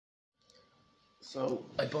So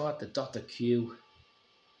I bought the Dr. Q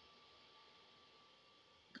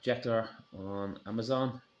projector on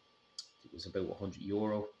Amazon. It was about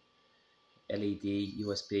 €100. LED,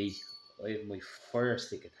 USB. I have my Fire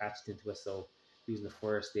Stick attached into it, so using the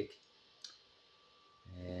Fire Stick.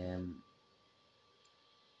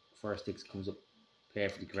 Fire Stick comes up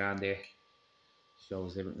perfectly grand there.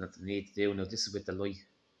 Shows everything that they need to do. Now this is with the light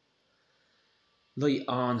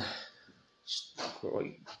on.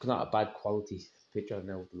 Not a bad quality picture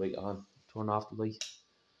now with the light on. Turn off the light.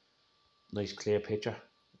 Nice clear picture.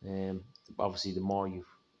 Obviously the more you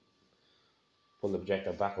pull the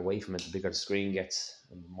projector back away from it, the bigger the screen gets,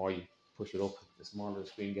 and the more you push it up, the smaller the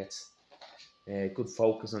screen gets. Good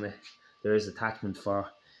focus on it. There is attachment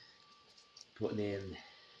for putting in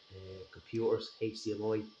computers,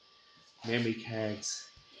 HDMI, memory cards.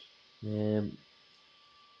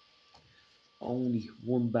 Only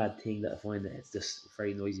one bad thing that I find that it's just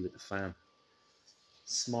very noisy with the fan.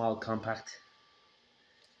 Small, compact.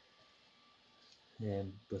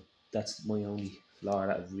 But that's my only flaw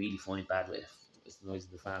that I really find bad with it. It's the noise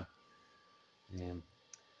of the fan.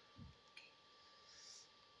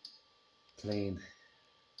 Playing,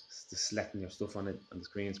 just selecting your stuff on it on the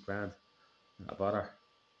screen is grand. Not a bother.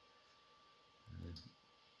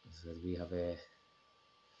 So we have a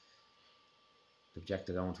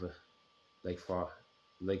projector going to like for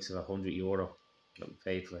likes of €100 that we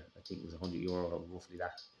paid for it. I think it was €100 or roughly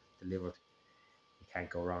that delivered. You can't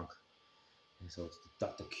go wrong. And so it's the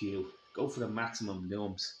Dr. Q. Go for the maximum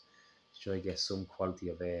lums to try to get some quality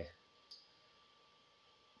of a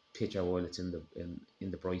picture while it's in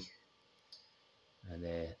the bright, and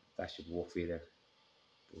that should work for you there.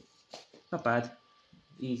 But not bad.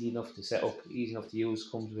 Easy enough to set up, easy enough to use,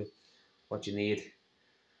 comes with what you need.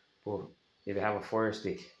 But if you have a Fire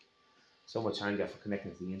Stick, so much handier for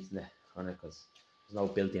connecting to the internet on it, because there's no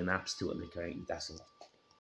built-in apps to it like anything. That's all.